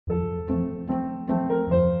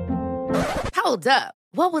Hold up.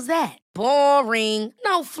 What was that? Boring.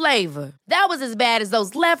 No flavor. That was as bad as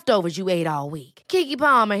those leftovers you ate all week. Keke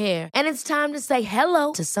Palmer here, and it's time to say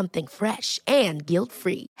hello to something fresh and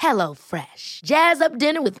guilt-free. Hello Fresh. Jazz up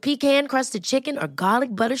dinner with pecan-crusted chicken or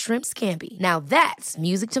garlic butter shrimp scampi. Now that's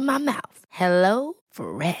music to my mouth. Hello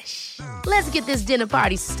Fresh. Let's get this dinner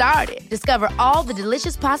party started. Discover all the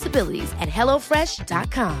delicious possibilities at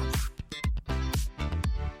hellofresh.com.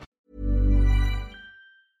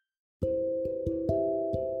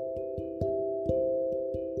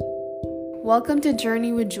 Welcome to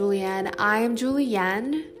Journey with Julianne. I am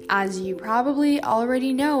Julianne. As you probably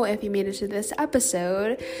already know if you made it to this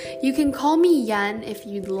episode, you can call me Yen if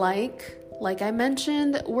you'd like. Like I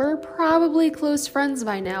mentioned, we're probably close friends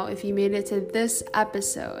by now if you made it to this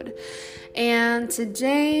episode. And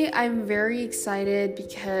today I'm very excited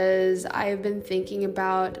because I've been thinking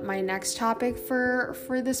about my next topic for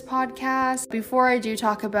this podcast. Before I do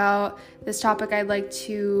talk about this topic, I'd like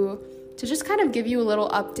to just kind of give you a little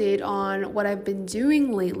update on what I've been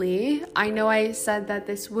doing lately. I know I said that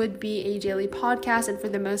this would be a daily podcast, and for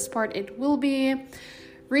the most part it will be.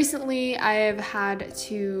 Recently, I've had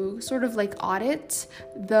to sort of like audit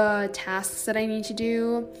the tasks that I need to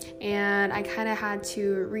do, and I kind of had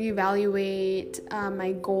to reevaluate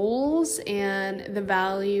my goals and the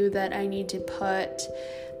value that I need to put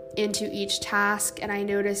into each task. And I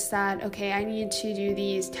noticed that, okay, I need to do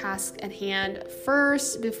these tasks at hand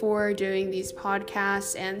first before doing these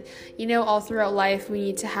podcasts. And, you know, all throughout life, we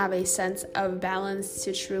need to have a sense of balance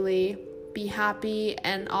to truly be happy,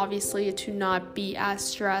 and obviously to not be as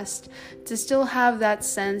stressed, to still have that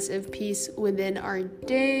sense of peace within our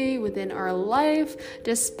day, within our life,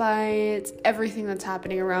 despite everything that's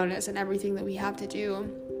happening around us and everything that we have to do,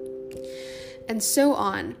 and so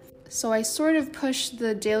on. So I sort of pushed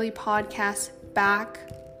the daily podcast back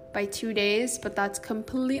by 2 days, but that's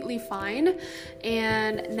completely fine.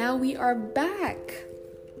 And now we are back.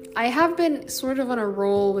 I have been sort of on a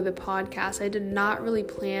roll with the podcast. I did not really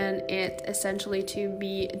plan it essentially to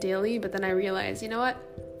be daily, but then I realized, you know what?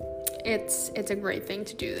 It's a great thing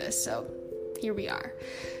to do this. So here we are.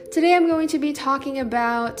 Today I'm going to be talking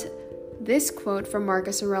about this quote from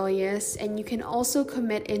Marcus Aurelius, and you can also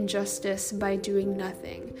commit injustice by doing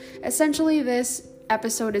nothing. Essentially, this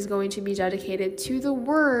episode is going to be dedicated to the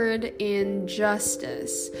word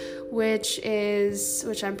injustice, which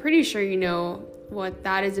I'm pretty sure you know what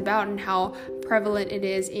that is about and how prevalent it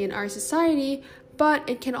is in our society, but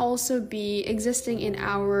it can also be existing in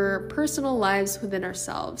our personal lives within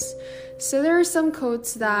ourselves. So there are some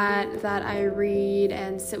quotes that I read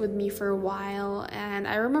and sit with me for a while, and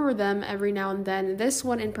I remember them every now and then. This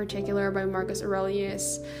one in particular by Marcus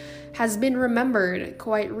Aurelius has been remembered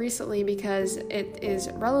quite recently because it is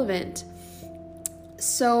relevant.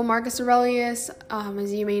 So Marcus Aurelius,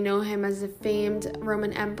 as you may know him as the famed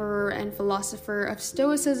Roman emperor and philosopher of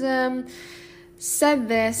Stoicism, said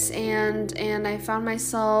this, and I found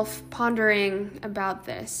myself pondering about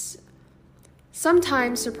this.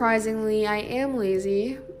 Sometimes, surprisingly, I am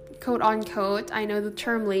lazy, quote unquote. I know the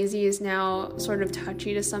term lazy is now sort of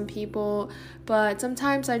touchy to some people, but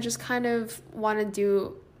sometimes I just kind of want to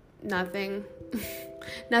do nothing,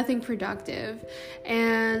 nothing productive.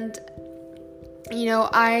 And, you know,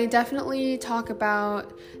 I definitely talk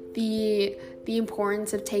about the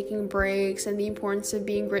importance of taking breaks and the importance of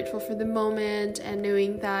being grateful for the moment and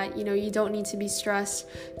knowing that, you know, you don't need to be stressed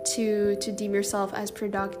to deem yourself as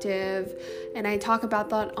productive. And I talk about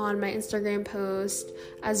that on my Instagram post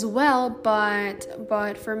as well,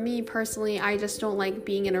 but for me personally, I just don't like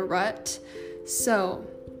being in a rut. So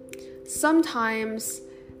sometimes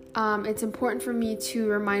it's important for me to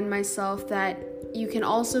remind myself that you can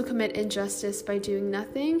also commit injustice by doing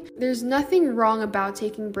nothing. There's nothing wrong about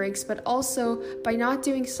taking breaks, but also by not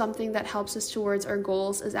doing something that helps us towards our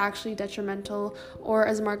goals is actually detrimental, or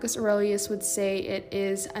as Marcus Aurelius would say, it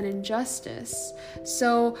is an injustice.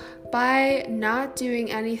 So by not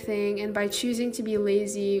doing anything and by choosing to be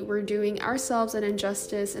lazy, we're doing ourselves an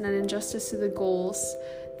injustice and an injustice to the goals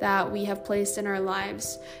that we have placed in our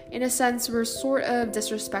lives. In a sense, we're sort of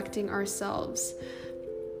disrespecting ourselves.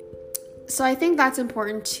 So I think that's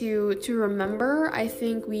important to remember. I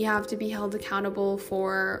think we have to be held accountable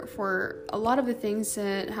for a lot of the things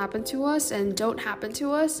that happen to us and don't happen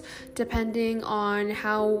to us, depending on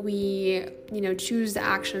how we, choose the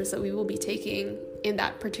actions that we will be taking in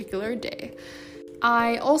that particular day.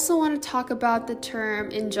 I also want to talk about the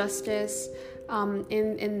term injustice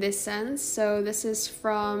in this sense. So this is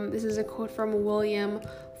a quote from William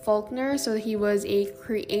Faulkner. So he was a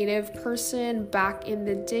creative person back in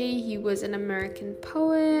the day. He was an American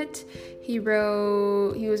poet. He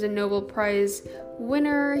was a Nobel Prize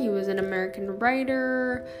winner. He was an American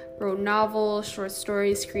writer, wrote novels, short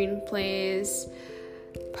stories, screenplays,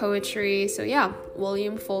 poetry. So yeah,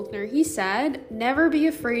 William Faulkner, he said, "Never be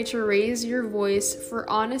afraid to raise your voice for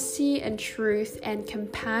honesty and truth and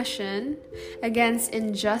compassion against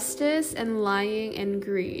injustice and lying and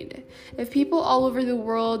greed. If people all over the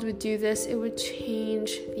world would do this, it would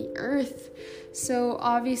change the earth." So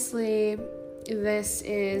obviously this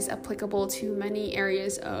is applicable to many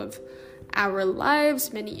areas of our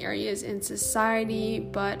lives, many areas in society,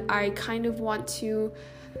 but I kind of want to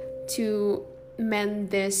mend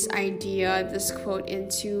this idea, this quote,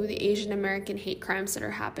 into the Asian American hate crimes that are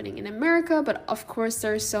happening in America. But of course,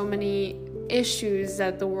 there are so many issues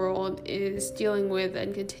that the world is dealing with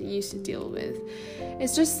and continues to deal with.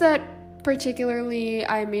 It's just that particularly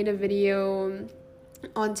I made a video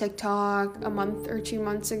on TikTok a month or 2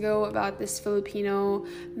 months ago about this Filipino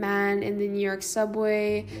man in the New York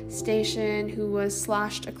subway station who was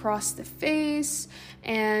slashed across the face,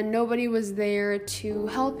 and nobody was there to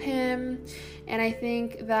help him. And I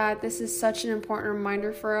think that this is such an important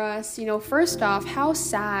reminder for us. First off, how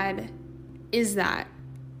sad is that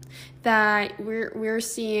we're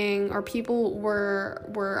seeing, or people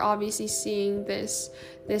were obviously seeing this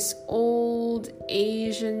old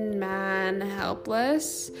Asian man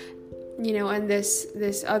helpless, and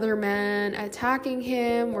this other man attacking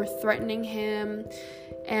him or threatening him,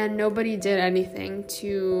 and nobody did anything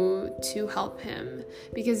to help him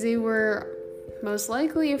because they were most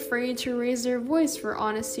likely afraid to raise their voice for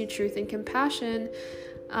honesty, truth, and compassion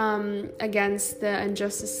against the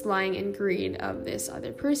injustice, lying, and greed of this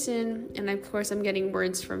other person. And of course, I'm getting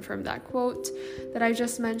words from that quote that I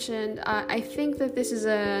just mentioned. I think that this is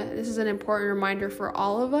an important reminder for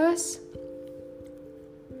all of us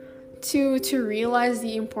to realize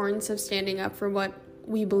the importance of standing up for what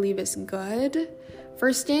we believe is good,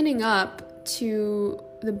 for standing up to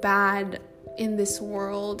the bad in this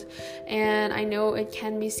world. And I know it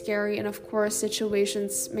can be scary, and of course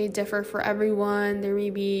situations may differ for everyone. There may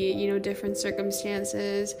be different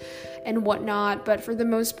circumstances and whatnot, but for the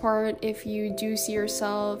most part, if you do see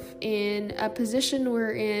yourself in a position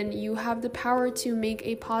wherein you have the power to make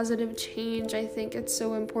a positive change, I think it's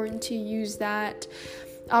so important to use that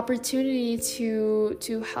opportunity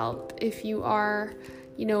to help. If you are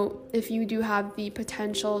if you do have the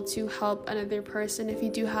potential to help another person, if you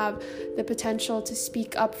do have the potential to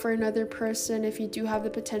speak up for another person, if you do have the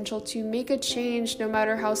potential to make a change, no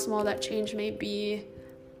matter how small that change may be,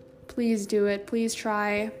 please do it. Please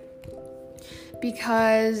try.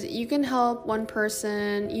 Because you can help one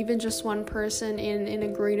person, even just one person, in a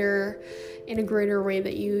greater way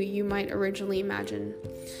that you might originally imagine.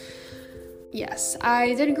 Yes,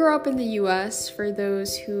 I did grow up in the US, for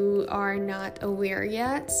those who are not aware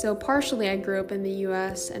yet. So partially I grew up in the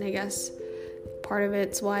US, and I guess part of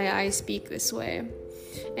it's why I speak this way.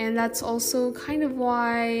 And that's also kind of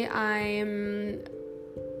why I'm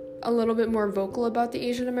a little bit more vocal about the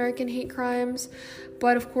Asian American hate crimes.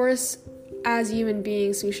 But of course, as human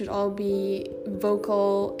beings, we should all be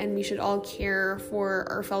vocal, and we should all care for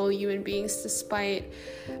our fellow human beings despite,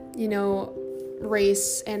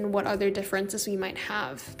 race and what other differences we might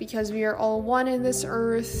have, because we are all one in this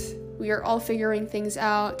earth. We are all figuring things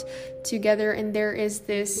out together, and there is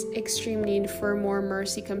this extreme need for more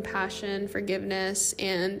mercy, compassion, forgiveness,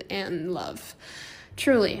 and love.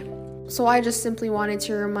 Truly. So I just simply wanted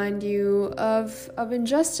to remind you of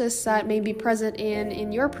injustice that may be present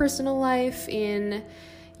in your personal life, in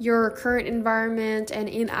your current environment, and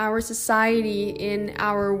in our society, in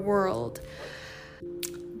our world.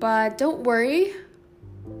 But don't worry,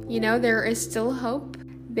 there is still hope.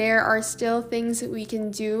 There are still things that we can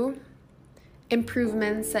do,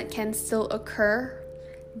 improvements that can still occur.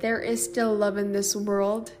 There is still love in this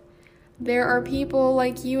world. There are people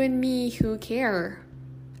like you and me who care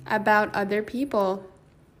about other people.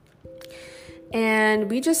 And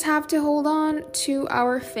we just have to hold on to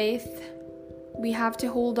our faith. We have to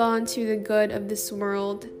hold on to the good of this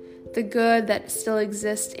world, the good that still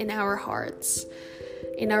exists in our hearts,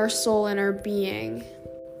 in our soul and our being.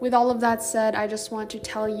 With all of that said, I just want to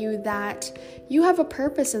tell you that you have a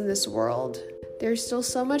purpose in this world. There's still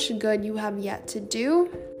so much good you have yet to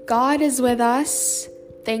do. God is with us.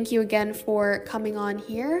 Thank you again for coming on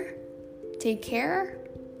here. Take care,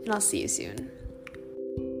 and I'll see you soon.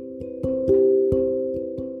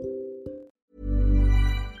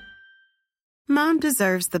 Mom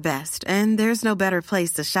deserves the best, and there's no better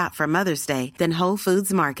place to shop for Mother's Day than Whole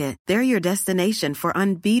Foods Market. They're your destination for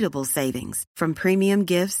unbeatable savings, from premium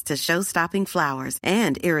gifts to show-stopping flowers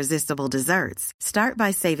and irresistible desserts. Start by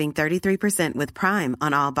saving 33% with Prime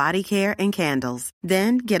on all body care and candles.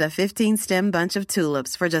 Then get a 15-stem bunch of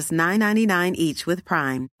tulips for just $9.99 each with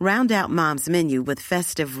Prime. Round out Mom's menu with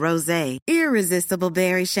festive rosé, irresistible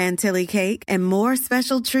berry chantilly cake, and more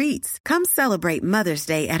special treats. Come celebrate Mother's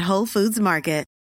Day at Whole Foods Market.